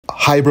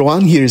Hi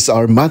everyone, here's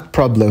our math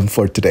problem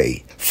for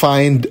today.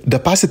 Find the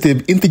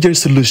positive integer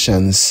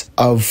solutions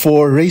of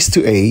 4 raised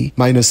to a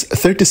minus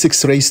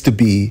 36 raised to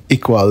b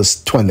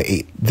equals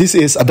 28. This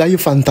is a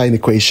Diophantine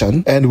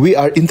equation, and we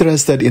are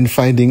interested in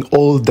finding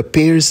all the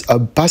pairs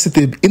of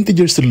positive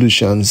integer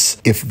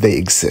solutions if they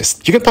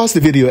exist. You can pause the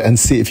video and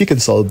see if you can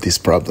solve this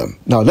problem.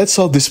 Now let's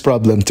solve this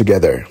problem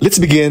together. Let's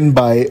begin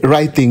by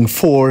writing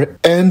 4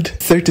 and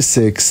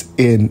 36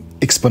 in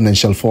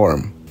exponential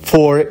form.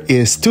 4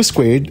 is 2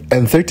 squared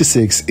and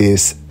 36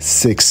 is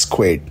 6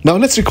 squared. Now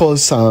let's recall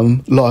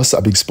some laws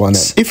of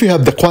exponents. If we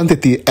have the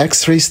quantity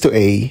x raised to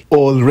a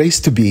all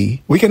raised to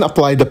b, we can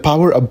apply the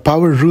power of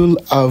power rule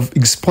of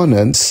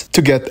exponents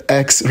to get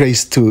x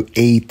raised to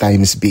a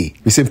times b.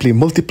 We simply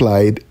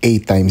multiplied a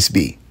times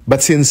b.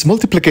 But since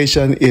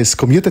multiplication is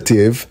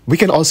commutative, we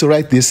can also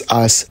write this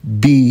as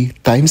b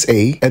times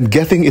a, and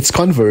getting its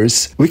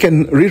converse, we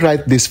can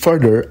rewrite this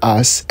further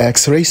as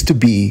x raised to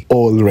b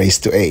all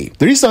raised to a.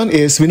 The reason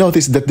is we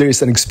notice that there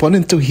is an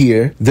exponent 2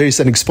 here, there is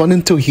an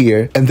exponent 2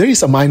 here, and there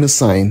is a minus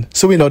sign,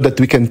 so we know that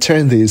we can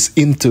turn this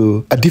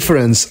into a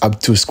difference of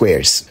 2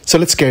 squares. So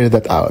let's carry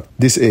that out.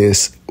 This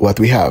is what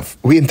we have.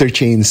 We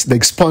interchange the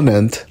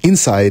exponent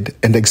inside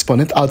and the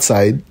exponent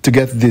outside to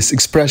get this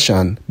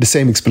expression, the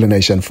same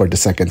explanation for the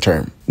second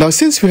term. Now,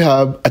 since we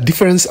have a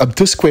difference of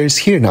 2 squares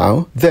here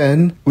now,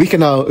 then we can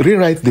now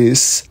rewrite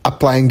this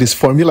applying this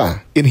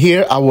formula. In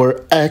here,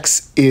 our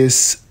x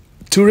is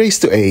 2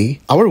 raised to a,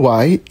 our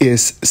y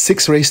is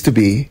 6 raised to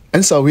b,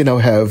 and so we now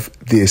have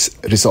this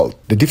result.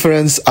 The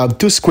difference of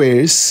 2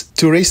 squares,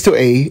 2 raised to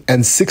a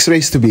and 6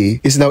 raised to b,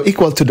 is now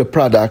equal to the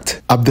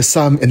product of the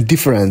sum and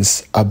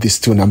difference of these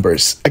two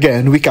numbers.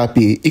 Again, we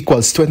copy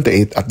equals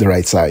 28 at the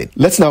right side.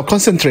 Let's now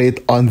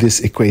concentrate on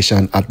this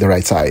equation at the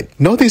right side.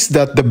 Notice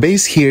that the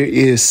base here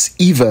is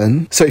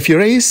even, so if you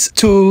raise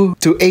 2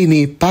 to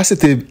any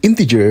positive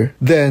integer,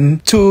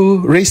 then 2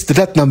 raised to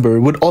that number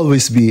would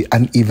always be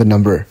an even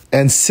number.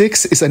 And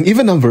 6 is an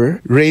even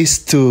number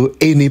raised to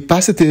any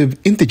positive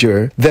integer,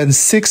 then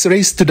 6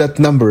 raised to that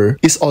number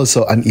is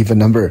also an even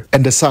number.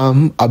 And the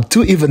sum of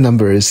 2 even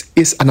numbers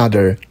is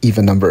another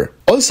even number.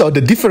 Also,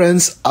 the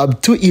difference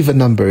of 2 even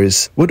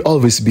numbers would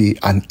always be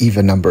an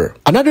even number.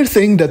 Another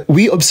thing that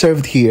we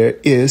observed here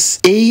is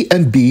a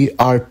and b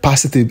are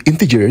positive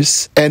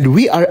integers, and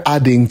we are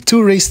adding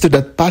 2 raised to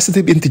that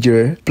positive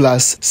integer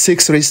plus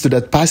 6 raised to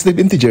that positive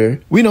integer.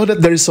 We know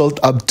that the result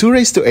of 2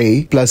 raised to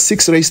a plus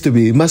 6 raised to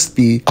b must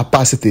be a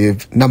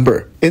positive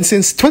number. And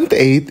since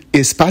 28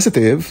 is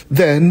positive,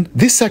 then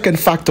this second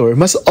factor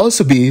must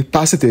also be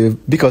positive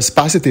because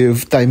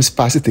positive times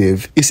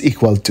positive is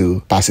equal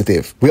to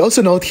positive. We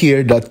also note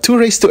here that 2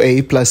 raised to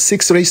a plus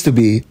 6 raised to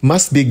b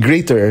must be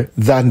greater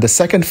than the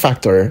second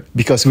factor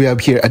because we have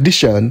here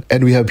addition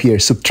and we have here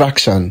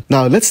subtraction.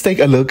 Now let's take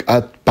a look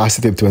at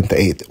positive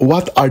 28.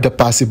 What are the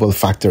possible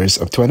factors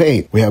of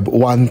 28? We have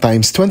 1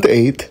 times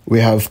 28, we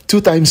have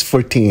 2 times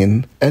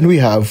 14, and we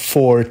have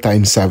 4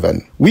 times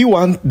 7. We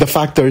want the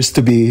factors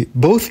to be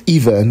both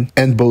even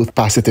and both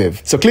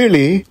positive. So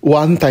clearly,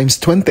 1 times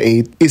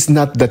 28 is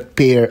not that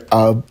pair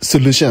of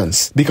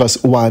solutions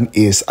because 1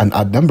 is an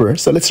odd number,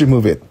 so let's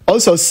remove it.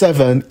 Also,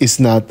 7 is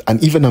not an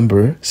even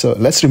number, so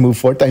let's remove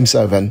 4 times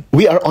 7.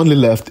 We are only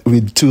left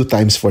with 2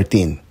 times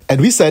 14. And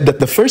we said that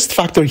the first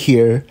factor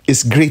here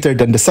is greater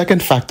than the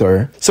second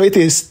factor. So it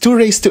is 2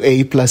 raised to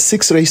a plus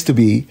 6 raised to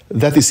b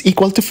that is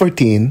equal to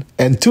 14.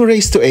 And 2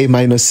 raised to a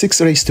minus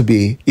 6 raised to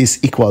b is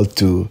equal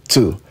to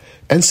 2.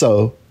 And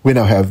so we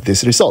now have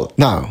this result.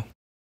 Now,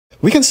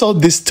 we can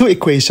solve these two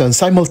equations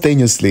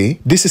simultaneously.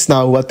 This is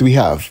now what we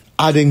have.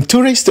 Adding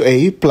 2 raised to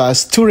a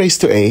plus 2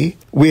 raised to a,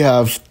 we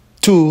have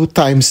 2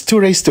 times 2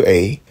 raised to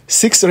a.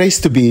 6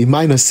 raised to b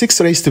minus 6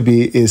 raised to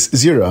b is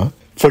 0.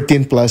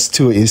 14 plus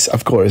 2 is,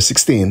 of course,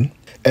 16.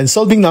 And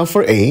solving now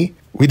for a,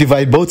 we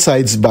divide both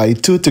sides by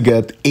 2 to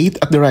get 8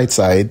 at the right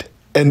side.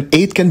 And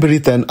 8 can be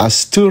written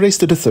as 2 raised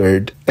to the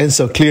third. And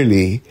so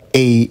clearly,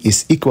 a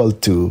is equal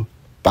to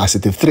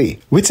positive 3,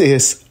 which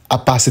is a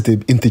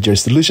positive integer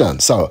solution.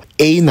 So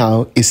a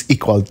now is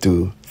equal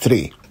to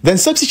 3. Then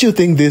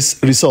substituting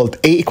this result,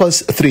 a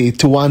equals 3,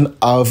 to one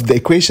of the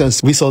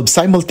equations we solved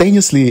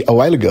simultaneously a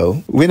while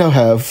ago, we now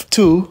have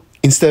 2.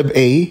 Instead of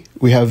a,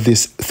 we have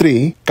this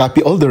 3,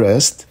 copy all the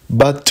rest,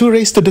 but 2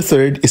 raised to the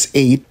third is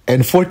 8,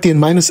 and 14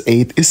 minus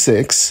 8 is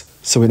 6.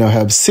 So we now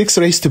have 6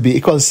 raised to b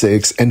equals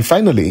 6, and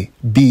finally,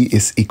 b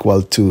is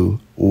equal to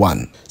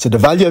 1. So the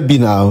value of b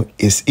now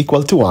is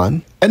equal to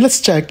 1, and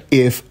let's check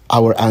if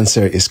our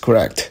answer is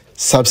correct.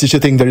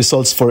 Substituting the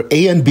results for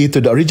a and b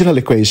to the original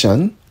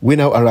equation, we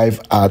now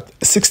arrive at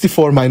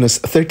 64 minus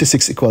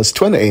 36 equals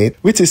 28,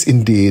 which is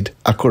indeed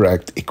a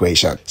correct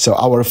equation. So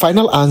our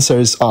final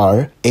answers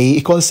are a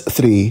equals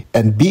 3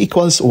 and b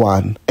equals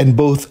 1, and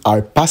both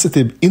are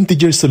positive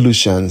integer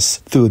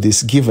solutions to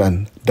this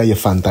given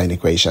Diophantine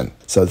equation.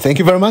 So thank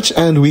you very much,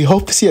 and we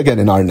hope to see you again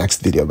in our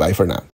next video. Bye for now.